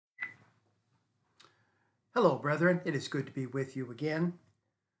Hello, brethren. It is good to be with you again.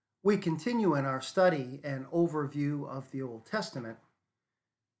 We continue in our study and overview of the Old Testament.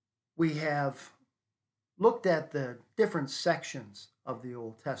 We have looked at the different sections of the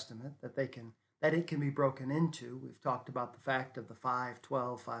Old Testament that it can be broken into. We've talked about the fact of the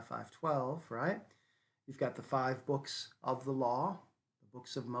 5:12, 5:5:12, right? You've got the five books of the law, the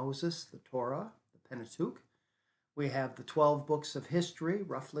books of Moses, the Torah, the Pentateuch. We have the 12 books of history,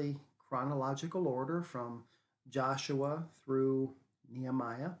 roughly chronological order from Joshua through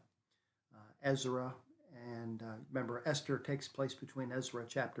Nehemiah, Ezra, and remember, Esther takes place between Ezra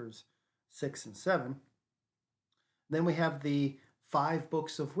chapters 6 and 7. Then we have the five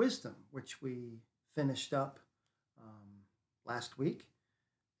books of wisdom, which we finished up last week.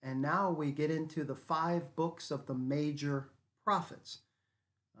 And now we get into the five books of the major prophets,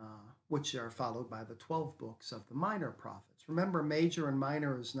 which are followed by the 12 books of the minor prophets. Remember, major and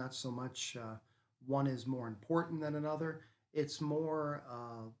minor is not so much one is more important than another. It's more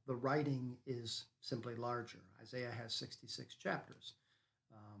the writing is simply larger. Isaiah has 66 chapters.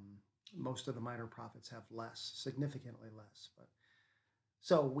 Most of the minor prophets have less, significantly less. But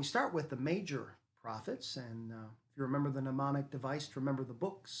so we start with the major prophets, and if you remember the mnemonic device to remember the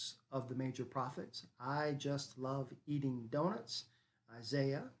books of the major prophets, I just love eating donuts.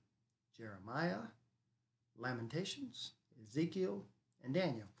 Isaiah, Jeremiah, Lamentations, Ezekiel, and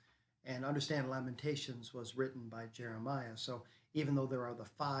Daniel. And understand Lamentations was written by Jeremiah. So even though there are the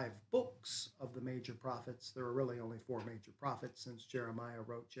five books of the major prophets, there are really only four major prophets since Jeremiah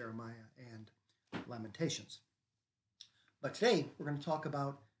wrote Jeremiah and Lamentations. But today we're going to talk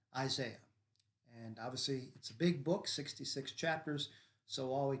about Isaiah. And obviously it's a big book, 66 chapters,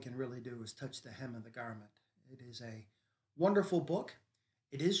 so all we can really do is touch the hem of the garment. It is a wonderful book.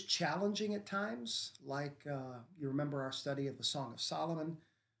 It is challenging at times, like you remember our study of the Song of Solomon.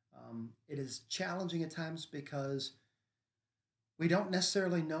 It is challenging at times because we don't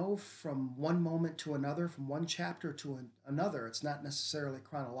necessarily know from one moment to another, from one chapter to another. It's not necessarily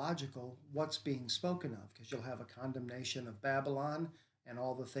chronological what's being spoken of, because you'll have a condemnation of Babylon and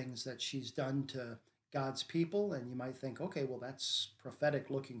all the things that she's done to God's people, and you might think, okay, well, that's prophetic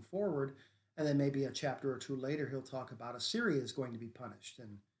looking forward. And then maybe a chapter or two later, he'll talk about Assyria is going to be punished.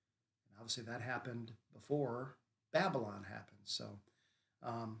 And obviously that happened before Babylon happened. So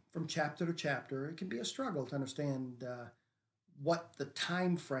from chapter to chapter, it can be a struggle to understand what the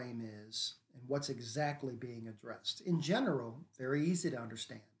time frame is and what's exactly being addressed. In general, very easy to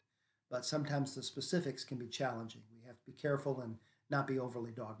understand, but sometimes the specifics can be challenging. We have to be careful and not be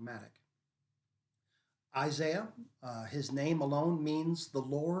overly dogmatic. Isaiah, his name alone means the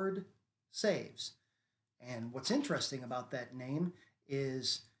Lord saves. And what's interesting about that name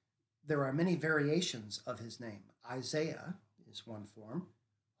is there are many variations of his name. Isaiah is one form,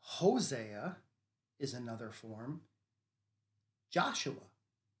 Hosea is another form, Joshua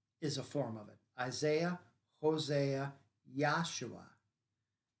is a form of it. Isaiah, Hosea, Yahshua.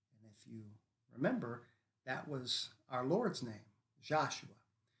 And if you remember, that was our Lord's name, Joshua.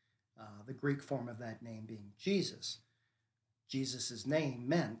 The Greek form of that name being Jesus. Jesus' name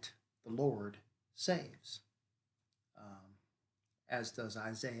meant the Lord saves, as does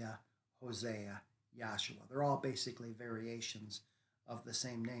Isaiah, Hosea, Yahshua. They're all basically variations of the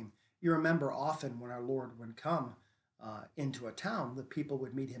same name. You remember often when our Lord would come into a town, the people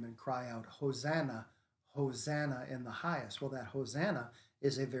would meet him and cry out, Hosanna, Hosanna in the highest. Well, that Hosanna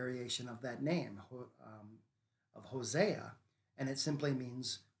is a variation of that name, of Hosea, and it simply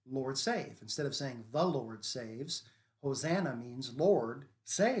means Lord save. Instead of saying the Lord saves, Hosanna means Lord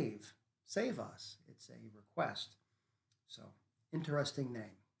save us. It's a request. So, interesting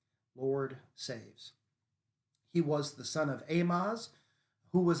name, Lord saves. He was the son of Amoz.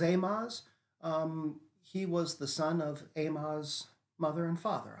 Who was Amoz? He was the son of Amoz's mother and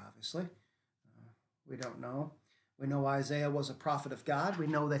father, obviously. We don't know. We know Isaiah was a prophet of God. We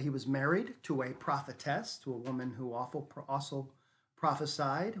know that he was married to a prophetess, to a woman who also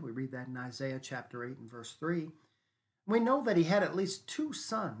prophesied. We read that in Isaiah chapter 8 and verse 3. We know that he had at least two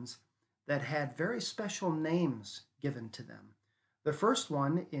sons that had very special names given to them. The first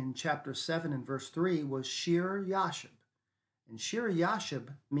one in chapter 7 and verse 3 was Shir Yashub. And Shir Yashub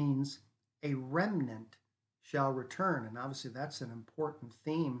means a remnant shall return. And obviously that's an important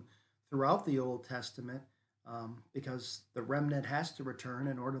theme throughout the Old Testament, because the remnant has to return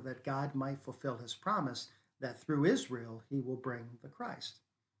in order that God might fulfill his promise that through Israel he will bring the Christ.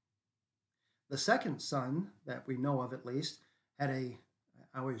 The second son that we know of, at least, had I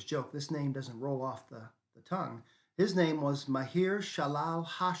always joke, this name doesn't roll off the tongue. His name was Mahir Shalal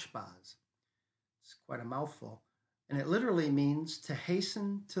Hashbaz. It's quite a mouthful. And it literally means to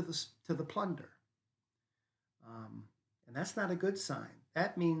hasten to the plunder. And that's not a good sign.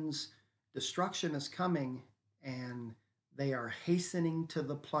 That means destruction is coming and they are hastening to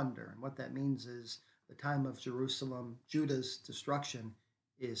the plunder. And what that means is the time of Jerusalem, Judah's destruction,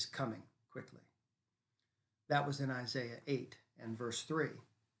 is coming quickly. That was in Isaiah 8 and verse 3.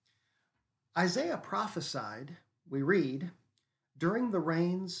 Isaiah prophesied, we read, during the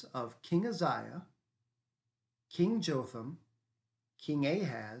reigns of King Uzziah, King Jotham, King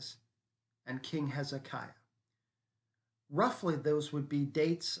Ahaz, and King Hezekiah. Roughly, those would be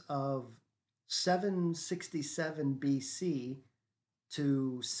dates of 767 BC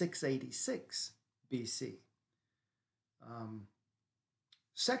to 686 BC.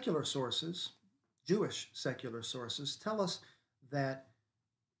 Secular sources, Jewish secular sources, tell us that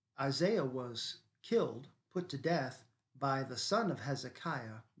Isaiah was killed, put to death, by the son of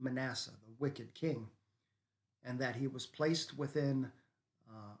Hezekiah, Manasseh, the wicked king, and that he was placed within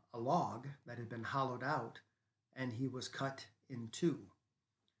a log that had been hollowed out, and he was cut in two.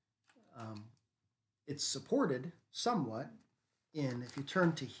 It's supported somewhat if you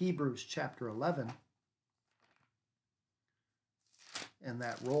turn to Hebrews chapter 11, in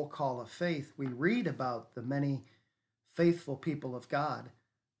that roll call of faith, we read about the many faithful people of God,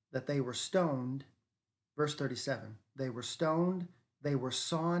 that they were stoned. Verse 37, they were stoned, they were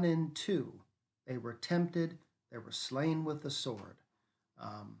sawn in two, they were tempted, they were slain with the sword.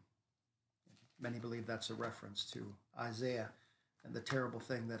 Many believe that's a reference to Isaiah and the terrible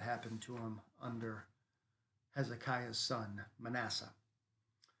thing that happened to him under Hezekiah's son, Manasseh.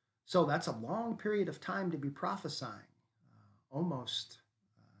 So that's a long period of time to be prophesying, almost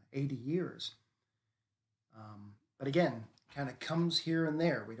 80 years. But again, kind of comes here and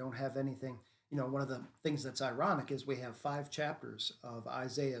there. We don't have anything. One of the things that's ironic is we have 5 chapters of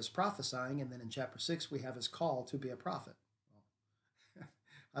Isaiah's prophesying, and then in chapter 6 we have his call to be a prophet. Well,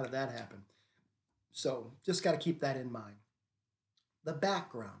 how did that happen? So just got to keep that in mind. The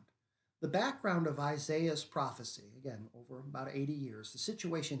background of Isaiah's prophecy, again, over about 80 years, the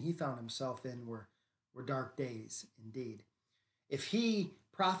situation he found himself in were dark days indeed. If he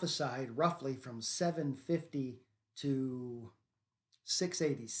prophesied roughly from 750 to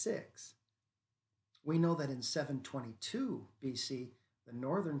 686, we know that in 722 BC, the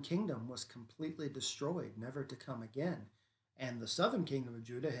northern kingdom was completely destroyed, never to come again. And the southern kingdom of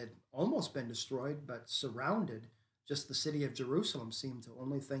Judah had almost been destroyed, but surrounded. Just the city of Jerusalem seemed the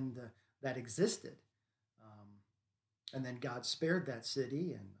only thing that existed. And then God spared that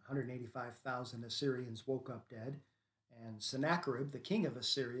city, and 185,000 Assyrians woke up dead. And Sennacherib, the king of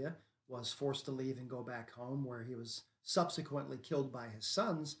Assyria, was forced to leave and go back home, where he was subsequently killed by his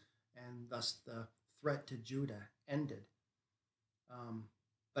sons, and thus the threat to Judah ended.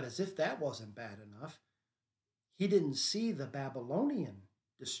 But as if that wasn't bad enough, he didn't see the Babylonian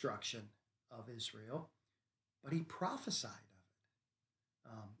destruction of Israel, but he prophesied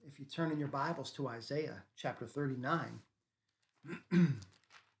of it. If you turn in your Bibles to Isaiah chapter 39,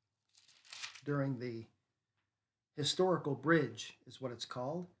 during the historical bridge is what it's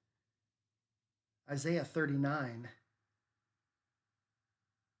called, Isaiah 39,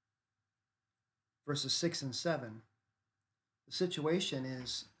 verses 6 and 7. The situation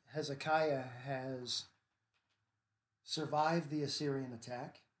is Hezekiah has survived the Assyrian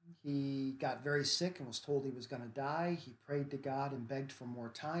attack. He got very sick and was told he was going to die. He prayed to God and begged for more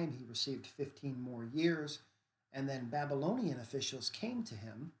time. He received 15 more years. And then Babylonian officials came to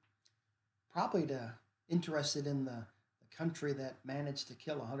him, probably interested in the country that managed to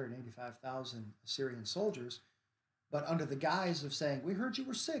kill 185,000 Assyrian soldiers, but under the guise of saying, we heard you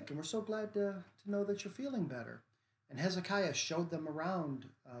were sick and we're so glad to know that you're feeling better. And Hezekiah showed them around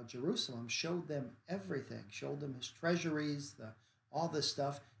Jerusalem, showed them everything, showed them his treasuries, all this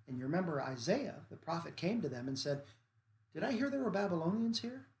stuff. And you remember Isaiah, the prophet, came to them and said, did I hear there were Babylonians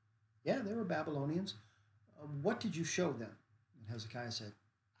here? Yeah, there were Babylonians. What did you show them? And Hezekiah said,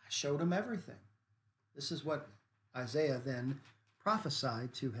 I showed them everything. This is what Isaiah then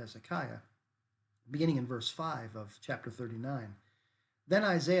prophesied to Hezekiah, beginning in verse 5 of chapter 39. Then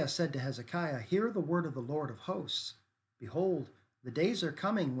Isaiah said to Hezekiah, hear the word of the Lord of hosts. Behold, the days are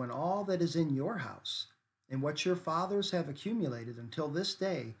coming when all that is in your house, and what your fathers have accumulated until this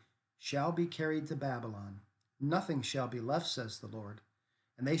day, shall be carried to Babylon. Nothing shall be left, says the Lord.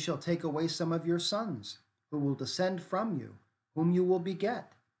 And they shall take away some of your sons, who will descend from you, whom you will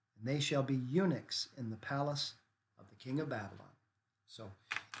beget, and they shall be eunuchs in the palace of the king of Babylon. So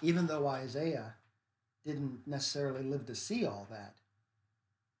even though Isaiah didn't necessarily live to see all that,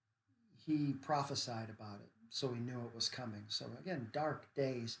 he prophesied about it, so he knew it was coming. So again, dark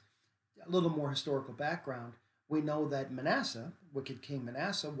days. A little more historical background. We know that Manasseh, wicked King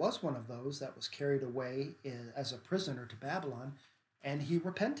Manasseh, was one of those that was carried away as a prisoner to Babylon, and he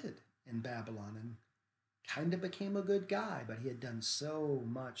repented in Babylon and kind of became a good guy, but he had done so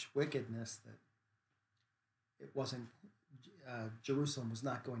much wickedness that it wasn't, Jerusalem was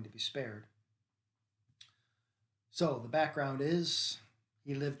not going to be spared. So the background is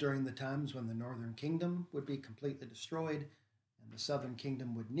he lived during the times when the northern kingdom would be completely destroyed and the southern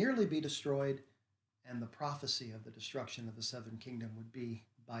kingdom would nearly be destroyed, and the prophecy of the destruction of the southern kingdom would be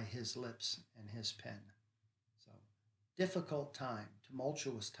by his lips and his pen. So, difficult time,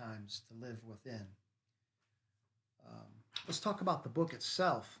 tumultuous times to live within. Let's talk about the book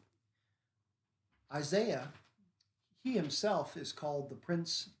itself. Isaiah, he himself is called the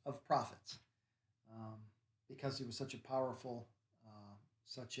Prince of Prophets um, because he was such a powerful,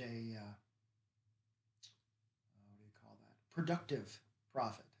 such a, what do you call that, productive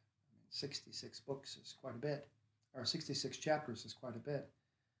prophet. 66 books is quite a bit, or 66 chapters is quite a bit.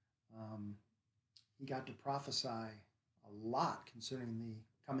 He got to prophesy a lot concerning the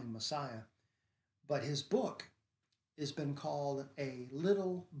coming Messiah, but his book has been called a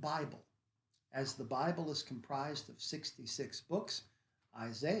little Bible. As the Bible is comprised of 66 books,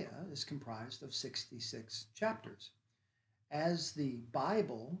 Isaiah is comprised of 66 chapters. As the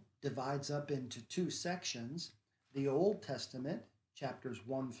Bible divides up into two sections, the Old Testament, chapters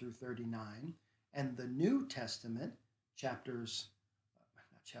 1 through 39, and the New Testament,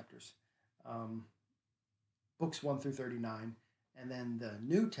 books 1 through 39, and then the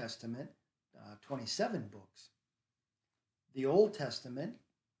New Testament, 27 books. The Old Testament,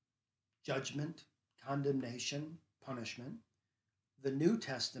 judgment, condemnation, punishment. The New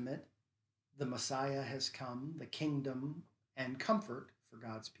Testament, the Messiah has come, the kingdom, and comfort for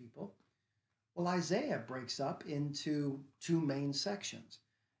God's people. Well, Isaiah breaks up into two main sections.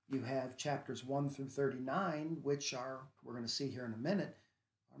 You have chapters 1 through 39, which are, we're going to see here in a minute,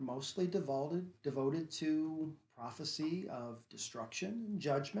 are mostly devoted to prophecy of destruction and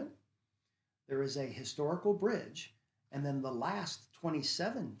judgment. There is a historical bridge, and then the last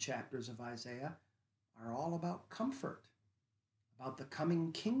 27 chapters of Isaiah are all about comfort, about the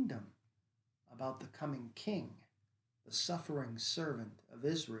coming kingdom, about the coming king, the suffering servant of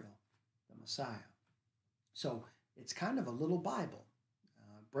Israel, the Messiah. So it's kind of a little Bible.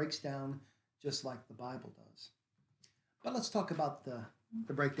 Breaks down just like the Bible does. But let's talk about the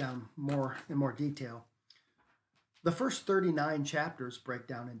breakdown in more detail. The first 39 chapters break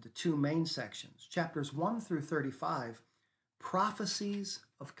down into two main sections. Chapters 1 through 35, prophecies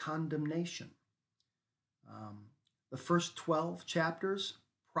of condemnation. The first 12 chapters,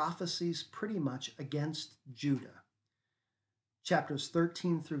 prophecies pretty much against Judah. Chapters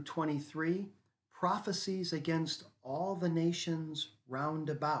 13 through 23, prophecies against all the nations round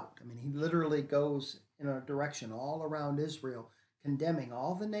about. I mean, he literally goes in a direction all around Israel, condemning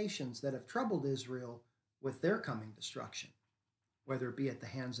all the nations that have troubled Israel with their coming destruction, whether it be at the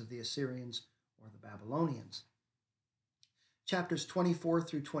hands of the Assyrians or the Babylonians. Chapters 24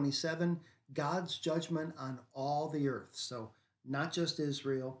 through 27, God's judgment on all the earth. So not just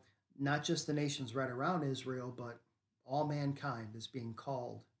Israel, not just the nations right around Israel, but all mankind is being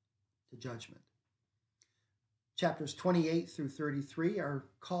called to judgment. Chapters 28 through 33 are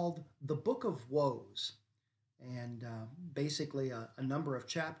called the Book of Woes, and basically a number of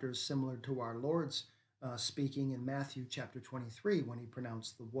chapters similar to our Lord's speaking in Matthew chapter 23 when he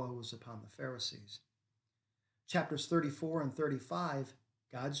pronounced the woes upon the Pharisees. Chapters 34 and 35,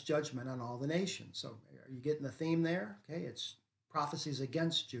 God's judgment on all the nations. So are you getting the theme there? Okay, it's prophecies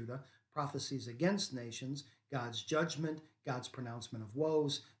against Judah, prophecies against nations, God's judgment, God's pronouncement of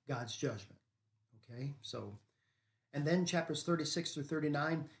woes, God's judgment. Okay, so, and then chapters 36 through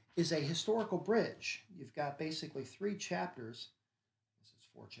 39 is a historical bridge. You've got basically three chapters, this is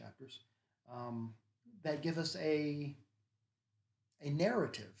four chapters, that give us a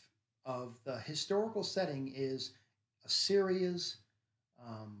narrative of the historical setting is Assyria's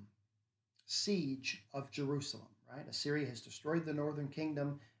siege of Jerusalem, right? Assyria has destroyed the northern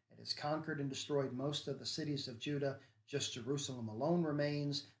kingdom. It has conquered and destroyed most of the cities of Judah. Just Jerusalem alone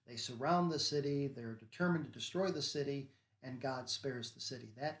remains. They surround the city. They're determined to destroy the city, and God spares the city.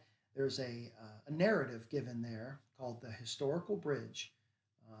 There's a narrative given there called the historical bridge.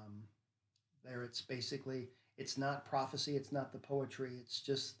 There it's basically, it's not prophecy, it's not the poetry, it's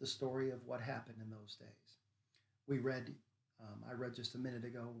just the story of what happened in those days. I read just a minute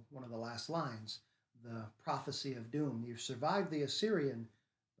ago, one of the last lines, the prophecy of doom. You've survived the Assyrian,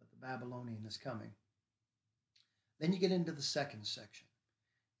 but the Babylonian is coming. Then you get into the second section,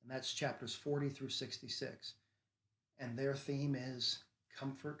 and that's chapters 40 through 66. And their theme is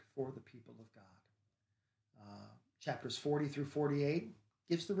comfort for the people of God. Chapters 40 through 48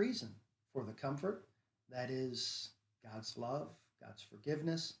 gives the reason for the comfort. That is God's love, God's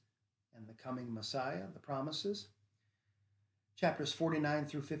forgiveness, and the coming Messiah, the promises. Chapters 49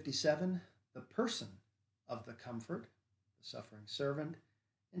 through 57, the person of the comfort, the suffering servant.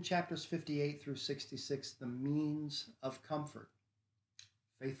 And chapters 58 through 66, the means of comfort,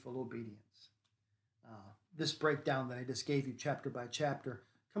 faithful obedience. This breakdown that I just gave you, chapter by chapter,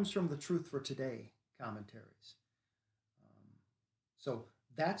 comes from the Truth for Today commentaries. So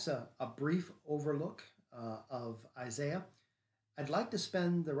that's a brief overlook of Isaiah. I'd like to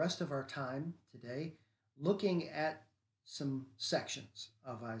spend the rest of our time today looking at some sections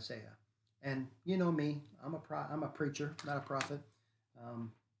of Isaiah. And you know me, I'm a preacher, not a prophet,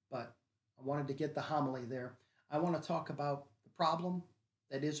 but I wanted to get the homily there. I want to talk about the problem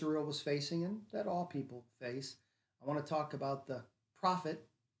that Israel was facing and that all people face. I want to talk about the prophet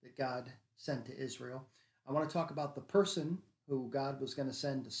that God sent to Israel. I want to talk about the person who God was going to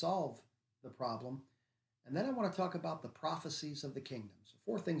send to solve the problem. And then I want to talk about the prophecies of the kingdom. So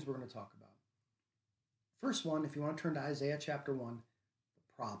 4 things we're going to talk about. First one, if you want to turn to Isaiah chapter 1,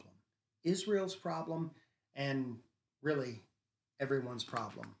 the problem. Israel's problem, and really everyone's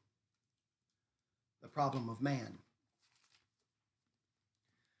problem. The problem of man.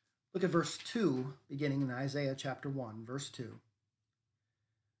 Look at verse 2, beginning in Isaiah chapter 1, verse 2.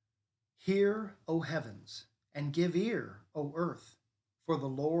 Hear, O heavens, and give ear, O earth, for the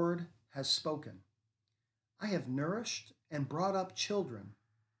Lord has spoken. I have nourished and brought up children,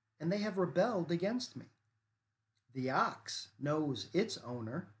 and they have rebelled against me. The ox knows its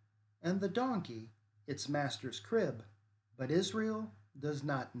owner, and the donkey its master's crib, but Israel does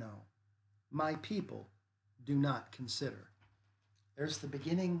not know. My people do not consider. There's the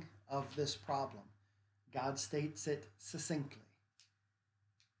beginning of this problem. God states it succinctly.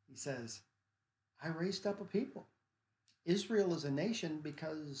 He says, I raised up a people. Israel is a nation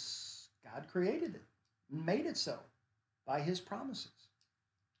because God created it, made it so by his promises,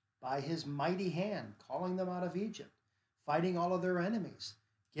 by his mighty hand, calling them out of Egypt, fighting all of their enemies,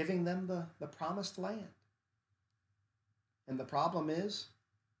 giving them the promised land. And the problem is,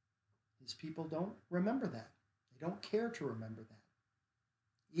 his people don't remember that. They don't care to remember that.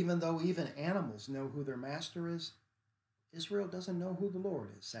 Even though even animals know who their master is, Israel doesn't know who the Lord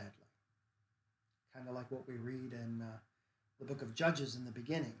is, sadly. Kind of like what we read in the book of Judges in the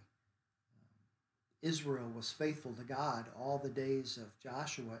beginning. Israel was faithful to God all the days of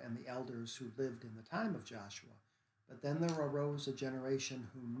Joshua and the elders who lived in the time of Joshua. But then there arose a generation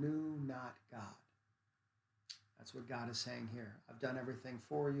who knew not God. That's what God is saying here. I've done everything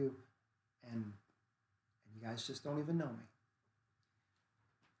for you, and you guys just don't even know me.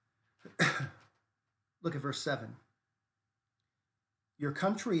 Look at verse 7. Your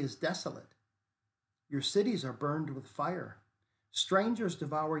country is desolate. Your cities are burned with fire. Strangers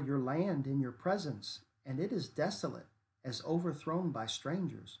devour your land in your presence, and it is desolate, as overthrown by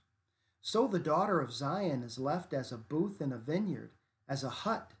strangers. So the daughter of Zion is left as a booth in a vineyard, as a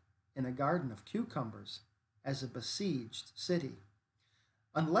hut in a garden of cucumbers, as a besieged city.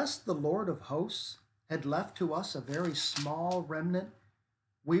 Unless the Lord of hosts had left to us a very small remnant,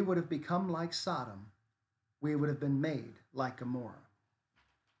 we would have become like Sodom. We would have been made like Gomorrah.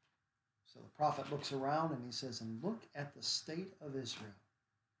 So the prophet looks around and he says, and look at the state of Israel.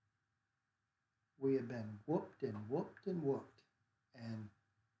 We have been whooped and whooped and whooped.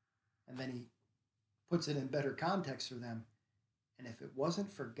 And then he puts it in better context for them. And if it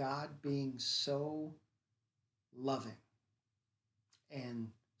wasn't for God being so loving and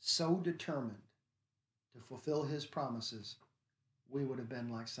so determined to fulfill his promises, we would have been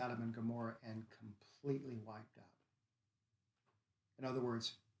like Sodom and Gomorrah and completely wiped out. In other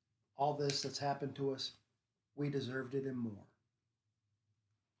words, all this that's happened to us, we deserved it and more.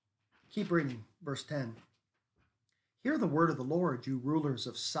 Keep reading, verse 10. Hear the word of the Lord, you rulers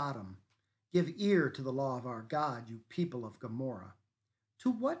of Sodom. Give ear to the law of our God, you people of Gomorrah.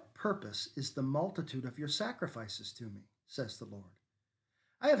 To what purpose is the multitude of your sacrifices to me, says the Lord?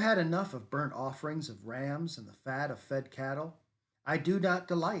 I have had enough of burnt offerings of rams and the fat of fed cattle. I do not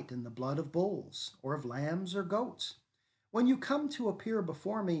delight in the blood of bulls or of lambs or goats. When you come to appear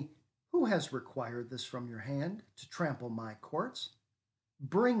before me, who has required this from your hand to trample my courts?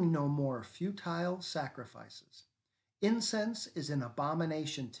 Bring no more futile sacrifices. Incense is an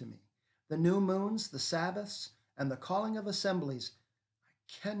abomination to me. The new moons, the Sabbaths, and the calling of assemblies,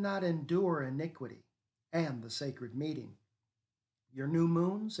 I cannot endure iniquity and the sacred meeting. Your new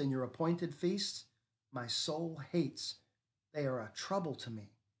moons and your appointed feasts, my soul hates. They are a trouble to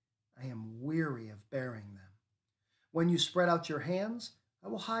me. I am weary of bearing them. When you spread out your hands, I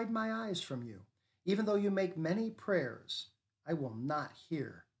will hide my eyes from you. Even though you make many prayers, I will not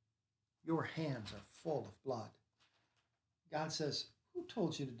hear. Your hands are full of blood. God says, who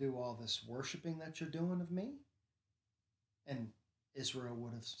told you to do all this worshiping that you're doing of me? And Israel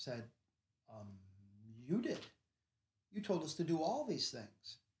would have said, um, you did. You told us to do all these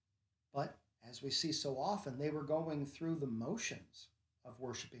things. But as we see so often, they were going through the motions of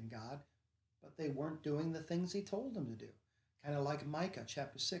worshiping God, but they weren't doing the things he told them to do. Kind of like Micah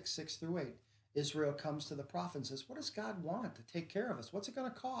chapter 6, 6 through 8. Israel comes to the prophet and says, what does God want to take care of us? What's it going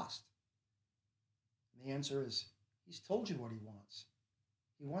to cost? And the answer is, he's told you what he wants.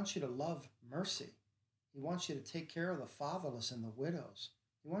 He wants you to love mercy. He wants you to take care of the fatherless and the widows.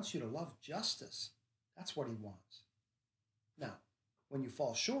 He wants you to love justice. That's what he wants. Now, when you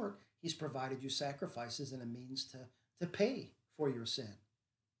fall short, he's provided you sacrifices and a means to pay for your sin.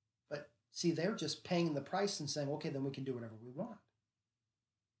 But see, they're just paying the price and saying, okay, then we can do whatever we want.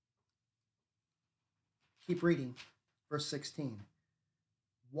 Keep reading, verse 16.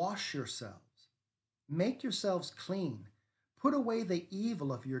 Wash yourselves, make yourselves clean, put away the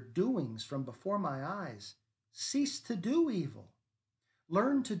evil of your doings from before my eyes. Cease to do evil.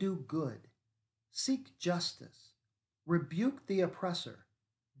 Learn to do good. Seek justice. Rebuke the oppressor.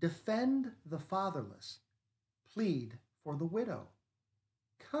 Defend the fatherless. Plead for the widow.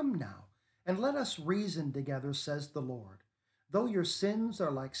 Come now, and let us reason together, says the Lord. Though your sins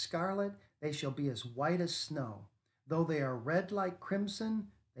are like scarlet, they shall be as white as snow. Though they are red like crimson,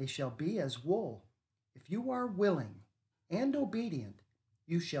 they shall be as wool. If you are willing and obedient,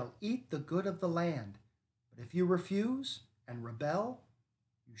 you shall eat the good of the land. But if you refuse and rebel,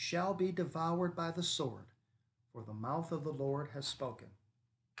 you shall be devoured by the sword, for the mouth of the Lord has spoken.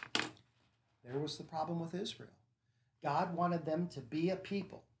 There was the problem with Israel. God wanted them to be a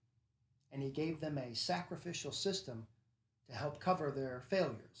people, and he gave them a sacrificial system to help cover their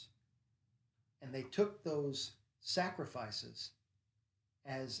failures. And they took those sacrifices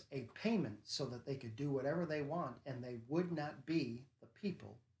as a payment so that they could do whatever they want, and they would not be the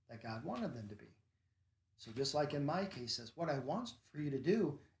people that God wanted them to be. So just like in my case, he says, what I want for you to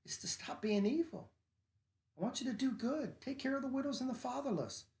do is to stop being evil. I want you to do good. Take care of the widows and the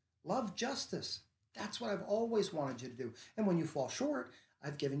fatherless. Love justice. That's what I've always wanted you to do. And when you fall short,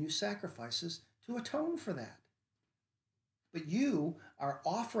 I've given you sacrifices to atone for that. But you are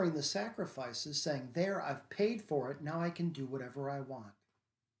offering the sacrifices, saying, there, I've paid for it. Now I can do whatever I want.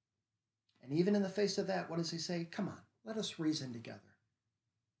 And even in the face of that, what does he say? Come on, let us reason together.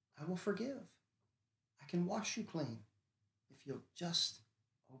 I will forgive. I can wash you clean if you'll just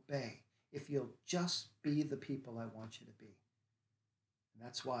obey, if you'll just be the people I want you to be. And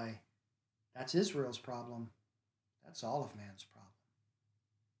that's why that's Israel's problem. That's all of man's problem.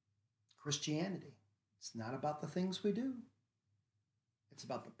 Christianity, it's not about the things we do. It's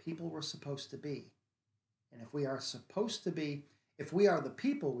about the people we're supposed to be. And if we are supposed to be, if we are the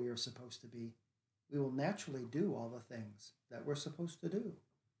people we are supposed to be, we will naturally do all the things that we're supposed to do.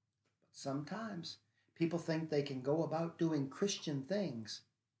 But sometimes people think they can go about doing Christian things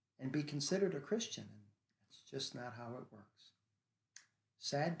and be considered a Christian, and that's just not how it works.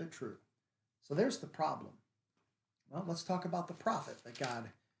 Sad but true. So there's the problem. Well, let's talk about the prophet that God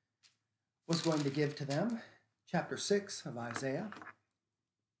was going to give to them. Chapter 6 of Isaiah.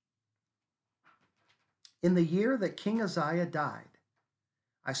 In the year that King Uzziah died,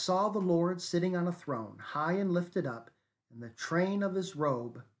 I saw the Lord sitting on a throne, high and lifted up, and the train of his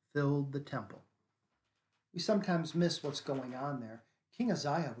robe filled the temple. We sometimes miss what's going on there. King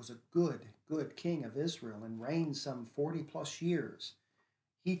Uzziah was a good king of Israel and reigned some 40 plus years.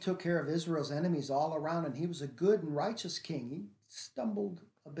 He took care of Israel's enemies all around, and he was a good and righteous king. He stumbled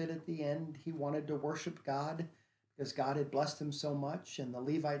a bit at the end. He wanted to worship God because God had blessed him so much, and the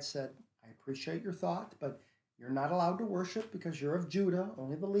Levites said, I appreciate your thought, but you're not allowed to worship because you're of Judah.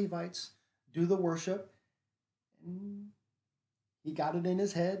 Only the Levites do the worship. And he got it in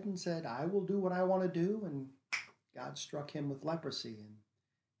his head and said, I will do what I want to do. And God struck him with leprosy, and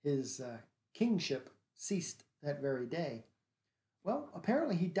his kingship ceased that very day. Well,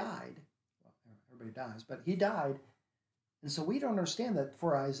 apparently he died. Well, everybody dies, but he died. And so we don't understand that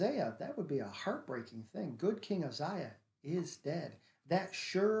for Isaiah, that would be a heartbreaking thing. Good King Uzziah is dead. That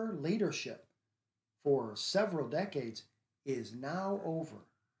sure leadership for several decades is now over.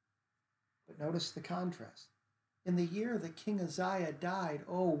 But notice the contrast. In the year that King Uzziah died,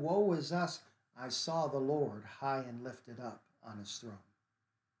 oh, woe is us, I saw the Lord high and lifted up on his throne.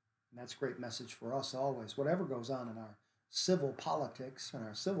 And that's a great message for us always. Whatever goes on in our civil politics and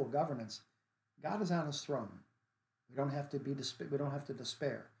our civil governance, God is on his throne. We don't have to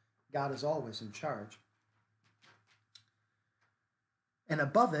despair. God is always in charge. And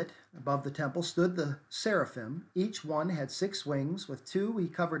above it, above the temple, stood the seraphim. Each one had 6 wings. With 2 he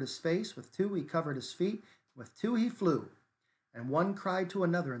covered his face, with 2 he covered his feet, with 2 he flew. And one cried to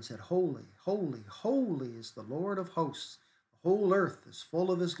another and said, Holy, holy, holy is the Lord of hosts. The whole earth is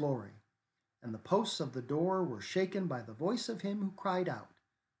full of his glory. And the posts of the door were shaken by the voice of him who cried out,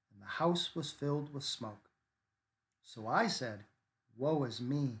 and the house was filled with smoke. So I said, Woe is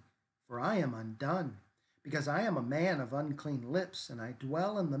me, for I am undone, because I am a man of unclean lips, and I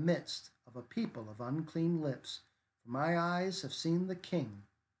dwell in the midst of a people of unclean lips. For my eyes have seen the King,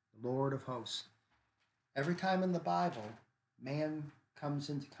 the Lord of hosts. Every time in the Bible, man comes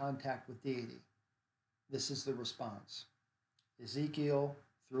into contact with deity, this is the response. Ezekiel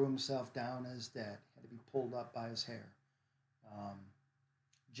threw himself down as dead, had to be pulled up by his hair.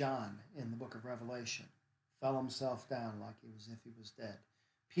 John, in the book of Revelation, fell himself down like he was if he was dead.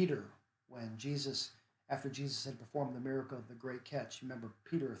 Peter, after Jesus had performed the miracle of the great catch, remember,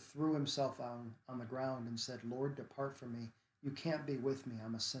 Peter threw himself on the ground and said, Lord, depart from me. You can't be with me.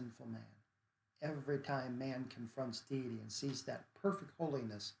 I'm a sinful man. Every time man confronts deity and sees that perfect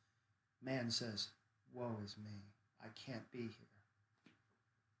holiness, man says, Woe is me. I can't be here.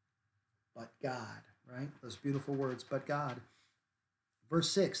 But God, right? Those beautiful words, but God. Verse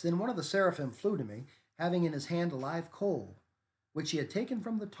 6, Then one of the seraphim flew to me, having in his hand a live coal, which he had taken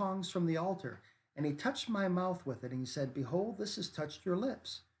from the tongs from the altar. And he touched my mouth with it, and he said, Behold, this has touched your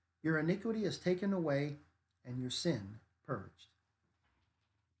lips. Your iniquity is taken away, and your sin purged.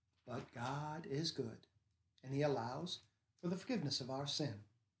 But God is good, and he allows for the forgiveness of our sin.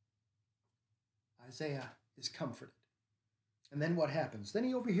 Isaiah is comforted. And then what happens? Then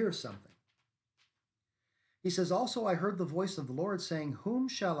he overhears something. He says, Also I heard the voice of the Lord saying, Whom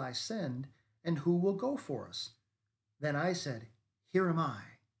shall I send, and who will go for us? Then I said, Here am I,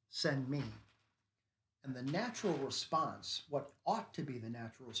 send me. And the natural response, what ought to be the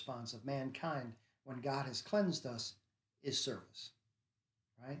natural response of mankind when God has cleansed us, is service,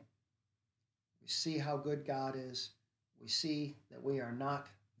 right? We see how good God is. We see that we are not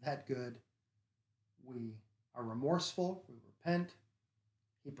that good. We are remorseful. We repent.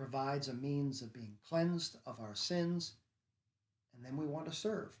 He provides a means of being cleansed of our sins. And then we want to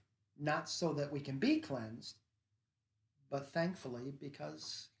serve, not so that we can be cleansed, but thankfully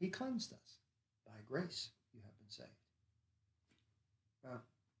because he cleansed us. By grace you have been saved. Well,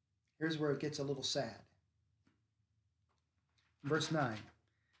 here's where it gets a little sad. Verse 9.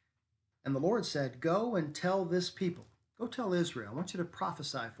 And the Lord said, Go and tell this people. Go tell Israel. I want you to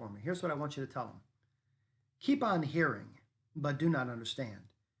prophesy for me. Here's what I want you to tell them. Keep on hearing, but do not understand.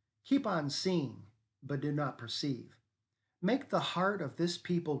 Keep on seeing, but do not perceive. Make the heart of this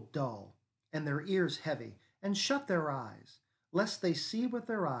people dull, and their ears heavy, and shut their eyes, lest they see with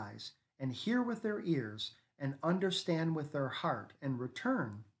their eyes, and hear with their ears, and understand with their heart, and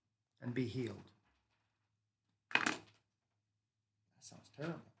return and be healed. That sounds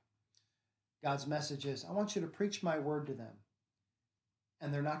terrible. God's message is, I want you to preach my word to them,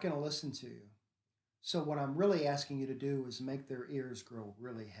 and they're not going to listen to you. So what I'm really asking you to do is make their ears grow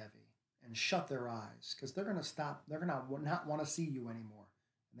really heavy and shut their eyes, because they're going to stop. They're going to not want to see you anymore,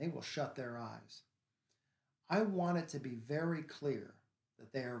 and they will shut their eyes. I want it to be very clear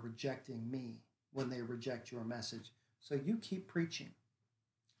that they are rejecting me when they reject your message. So you keep preaching.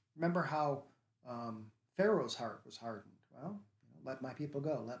 Remember how Pharaoh's heart was hardened. Well, let my people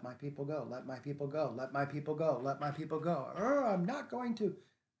go, let my people go, let my people go, let my people go, let my people go. Oh, I'm not going to.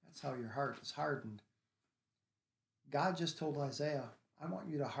 That's how your heart is hardened. God just told Isaiah, I want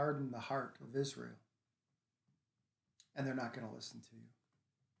you to harden the heart of Israel. And they're not going to listen to you.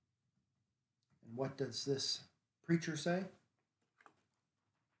 And what does this preacher say?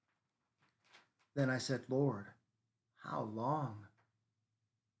 Then I said, Lord, how long?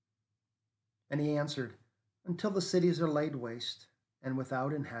 And he answered, Until the cities are laid waste and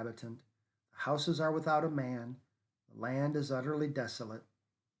without inhabitant, the houses are without a man, the land is utterly desolate.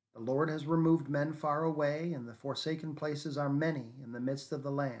 The Lord has removed men far away, and the forsaken places are many in the midst of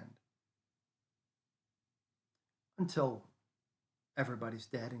the land. Until everybody's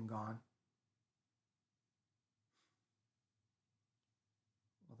dead and gone.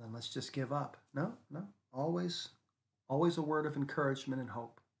 Well, then let's just give up. No. Always a word of encouragement and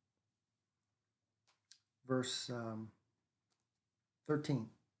hope. Verse 13.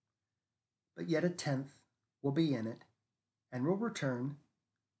 But yet a tenth will be in it, and will return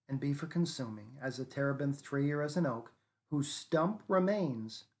and be for consuming, as a terebinth tree or as an oak, whose stump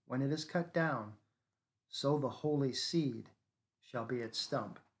remains when it is cut down, so the holy seed shall be its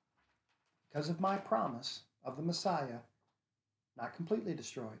stump. Because of my promise of the Messiah, not completely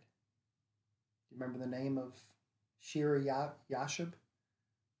destroyed. Do you remember the name of Shir Yashub?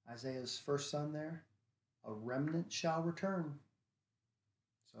 Isaiah's first son there, a remnant shall return.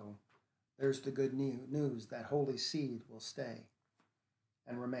 So there's the good news that holy seed will stay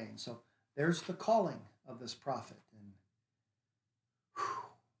and remain. So there's the calling of this prophet. And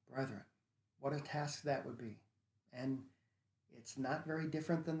whew, brethren, what a task that would be. And it's not very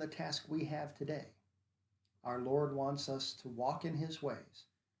different than the task we have today. Our Lord wants us to walk in his ways,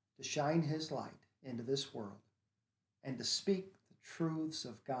 to shine his light into this world, and to speak the truths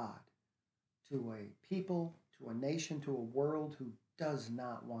of God to a people, to a nation, to a world who does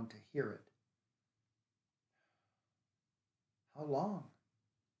not want to hear it. How long?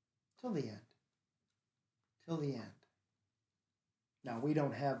 Till the end. Till the end. Now, we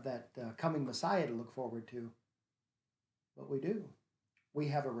don't have that coming Messiah to look forward to, but we do. We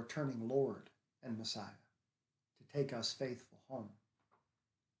have a returning Lord and Messiah to take us faithful home.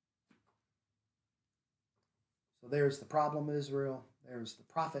 So there's the problem of Israel. There's the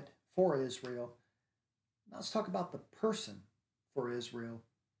prophet for Israel. Now let's talk about the person for Israel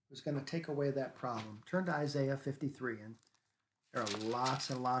who's going to take away that problem. Turn to Isaiah 53, and there are lots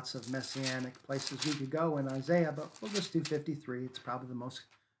and lots of messianic places we could go in Isaiah, but we'll just do 53. It's probably the most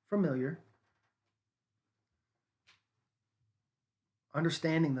familiar.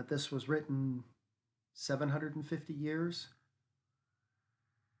 Understanding that this was written 750 years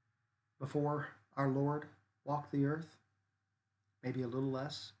before our Lord walked the earth, maybe a little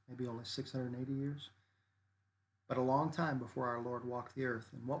less, maybe only 680 years, but a long time before our Lord walked the earth.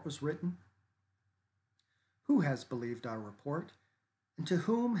 And what was written? Who has believed our report? And to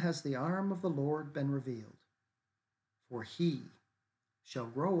whom has the arm of the Lord been revealed? For he shall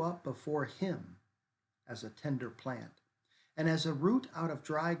grow up before him as a tender plant, and as a root out of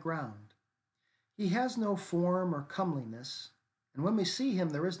dry ground. He has no form or comeliness, and when we see him,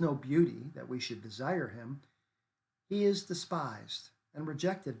 there is no beauty that we should desire him. He is despised and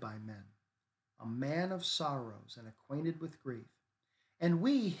rejected by men, a man of sorrows and acquainted with grief. And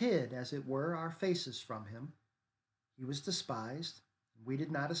we hid, as it were, our faces from him. He was despised, and we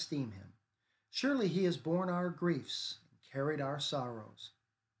did not esteem him. Surely he has borne our griefs and carried our sorrows.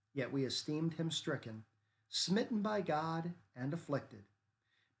 Yet we esteemed him stricken, smitten by God, and afflicted.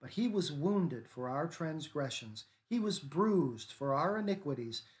 But he was wounded for our transgressions. He was bruised for our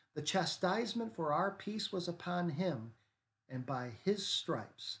iniquities. The chastisement for our peace was upon him, and by his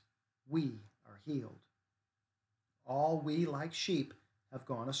stripes we are healed. All we, like sheep, have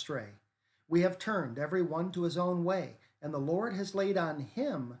gone astray. We have turned every one to his own way, and the Lord has laid on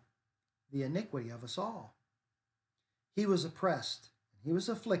him the iniquity of us all. He was oppressed, and he was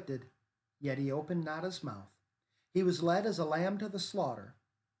afflicted, yet he opened not his mouth. He was led as a lamb to the slaughter,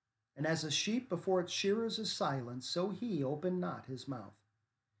 and as a sheep before its shearers is silent, so he opened not his mouth.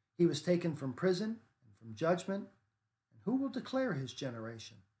 He was taken from prison and from judgment, and who will declare his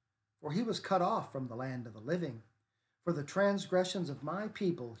generation? For he was cut off from the land of the living. For the transgressions of my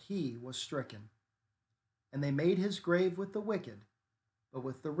people he was stricken. And they made his grave with the wicked, but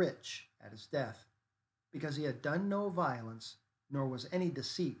with the rich at his death, because he had done no violence, nor was any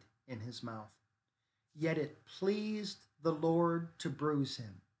deceit in his mouth. Yet it pleased the Lord to bruise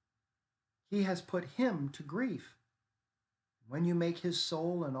him. He has put him to grief. When you make his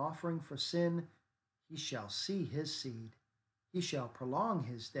soul an offering for sin, he shall see his seed. He shall prolong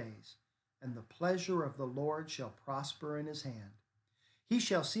his days, and the pleasure of the Lord shall prosper in his hand. He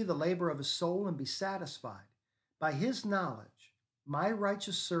shall see the labor of his soul and be satisfied. By his knowledge, my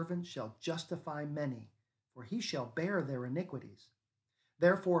righteous servant shall justify many, for he shall bear their iniquities.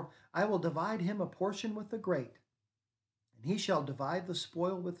 Therefore, I will divide him a portion with the great, and he shall divide the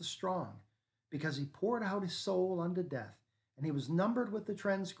spoil with the strong, because he poured out his soul unto death, and he was numbered with the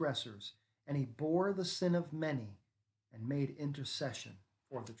transgressors, and he bore the sin of many, and made intercession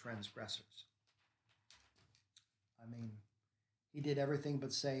for the transgressors. I mean, he did everything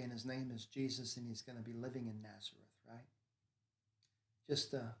but say, and his name is Jesus, and he's going to be living in Nazareth, right?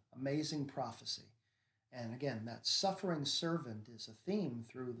 Just an amazing prophecy. And again, that suffering servant is a theme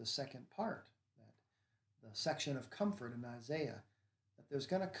through the second part, that the section of comfort in Isaiah, that there's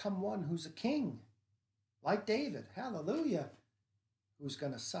going to come one who's a king, like David, hallelujah, who's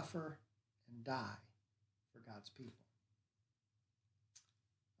going to suffer and die for God's people.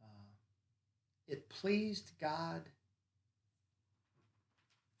 It pleased God,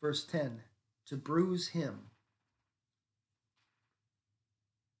 verse 10, to bruise him.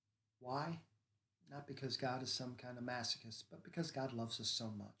 Why? Not because God is some kind of masochist, but because God loves us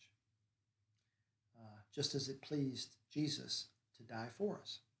so much. Just as it pleased Jesus to die for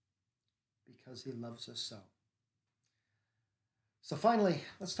us, because he loves us so. So finally,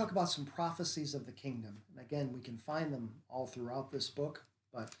 let's talk about some prophecies of the kingdom. And again, we can find them all throughout this book.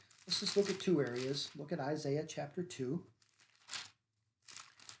 But let's just look at two areas. Look at Isaiah chapter 2.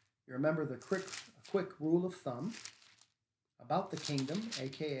 You remember the quick rule of thumb about the kingdom,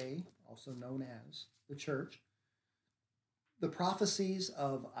 aka also known as the church. The prophecies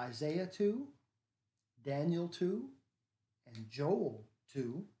of Isaiah 2, Daniel 2, and Joel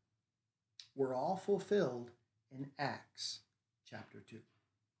 2 were all fulfilled in Acts chapter 2.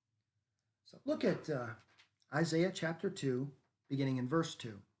 So look at Isaiah chapter 2, beginning in verse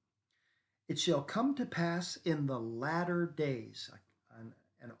 2. It shall come to pass in the latter days,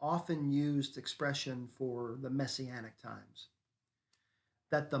 an often used expression for the messianic times,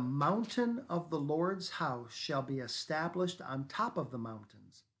 that the mountain of the Lord's house shall be established on top of the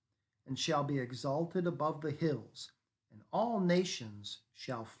mountains, and shall be exalted above the hills, and all nations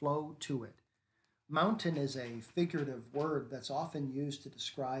shall flow to it. Mountain is a figurative word that's often used to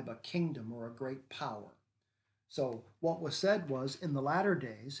describe a kingdom or a great power. So what was said was, in the latter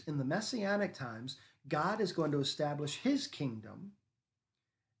days, in the messianic times, God is going to establish his kingdom,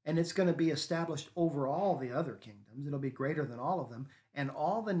 and it's going to be established over all the other kingdoms. It'll be greater than all of them, and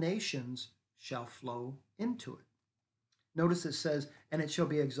all the nations shall flow into it. Notice it says, and it shall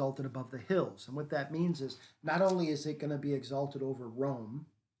be exalted above the hills. And what that means is, not only is it going to be exalted over Rome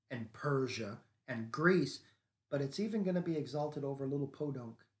and Persia and Greece, but it's even going to be exalted over little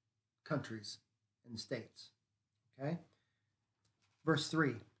podunk countries and states. Okay? Verse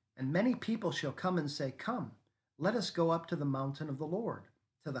 3, and many people shall come and say, come, let us go up to the mountain of the Lord,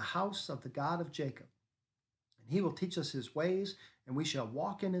 to the house of the God of Jacob. And he will teach us his ways, and we shall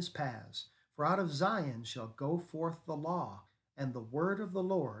walk in his paths. For out of Zion shall go forth the law and the word of the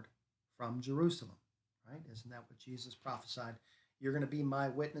Lord from Jerusalem. Right? Isn't that what Jesus prophesied? You're going to be my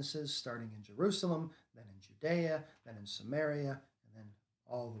witnesses, starting in Jerusalem, then in Judea, then in Samaria, and then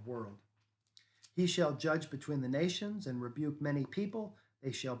all the world. He shall judge between the nations and rebuke many people.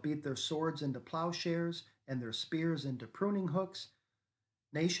 They shall beat their swords into plowshares and their spears into pruning hooks.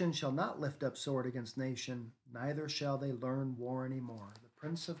 Nation shall not lift up sword against nation, neither shall they learn war any more. The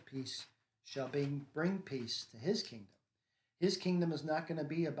Prince of Peace shall bring peace to his kingdom. His kingdom is not going to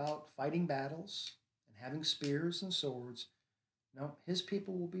be about fighting battles and having spears and swords. No, his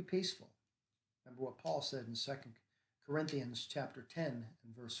people will be peaceful. Remember what Paul said in 2 Corinthians chapter 10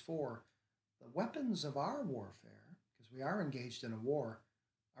 and verse 4. The weapons of our warfare, because we are engaged in a war,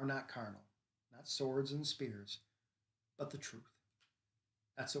 are not carnal, not swords and spears, but the truth.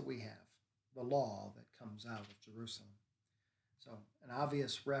 That's what we have, the law that comes out of Jerusalem. So an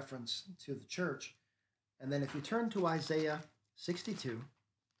obvious reference to the church. And then if you turn to Isaiah 62,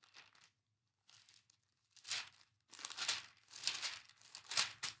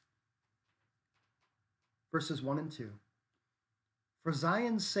 verses 1 and 2. For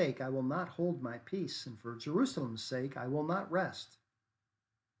Zion's sake I will not hold my peace, and for Jerusalem's sake I will not rest,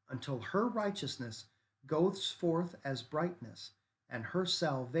 until her righteousness goes forth as brightness, and her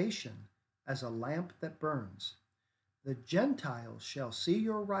salvation as a lamp that burns. The Gentiles shall see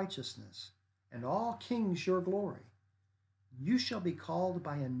your righteousness, and all kings your glory. You shall be called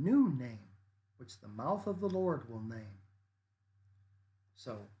by a new name, which the mouth of the Lord will name.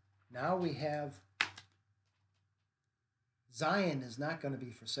 So now we have Zion is not going to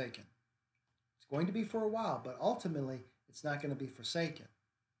be forsaken. It's going to be for a while, but ultimately it's not going to be forsaken.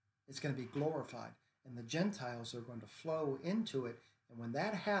 It's going to be glorified, and the Gentiles are going to flow into it. And when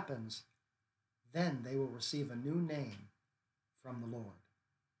that happens, then they will receive a new name from the Lord.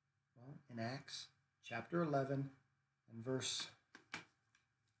 Well, in Acts chapter 11 and verse,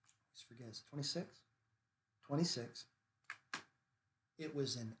 let's forget, it's 26? 26. It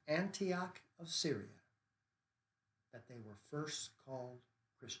was in Antioch of Syria that they were first called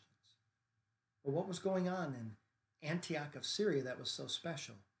Christians. Well, what was going on in Antioch of Syria that was so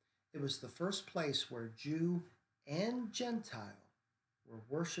special? It was the first place where Jew and Gentile were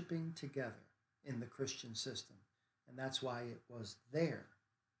worshiping together in the Christian system. And that's why it was there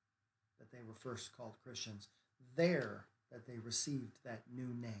that they were first called Christians, there that they received that new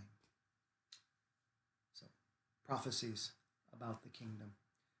name. So, prophecies about the kingdom.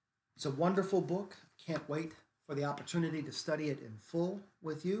 It's a wonderful book. Can't wait for the opportunity to study it in full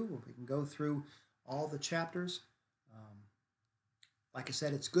with you, where we can go through all the chapters. Like I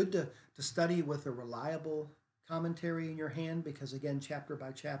said, it's good to study with a reliable commentary in your hand, because again, chapter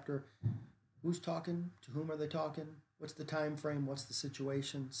by chapter, who's talking, to whom are they talking, what's the time frame, what's the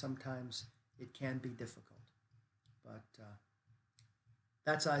situation. Sometimes it can be difficult. But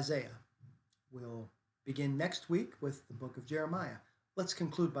that's Isaiah. We'll begin next week with the book of Jeremiah. Let's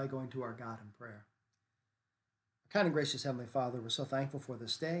conclude by going to our God in prayer. Kind and gracious Heavenly Father, we're so thankful for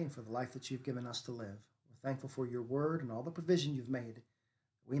this day and for the life that you've given us to live. We're thankful for your word and all the provision you've made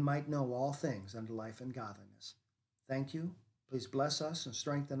we might know all things unto life and godliness. Thank you. Please bless us and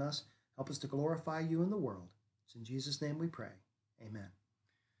strengthen us. Help us to glorify you in the world. It's in Jesus' name we pray. Amen.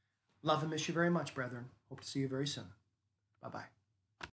 Love and miss you very much, brethren. Hope to see you very soon. Bye-bye.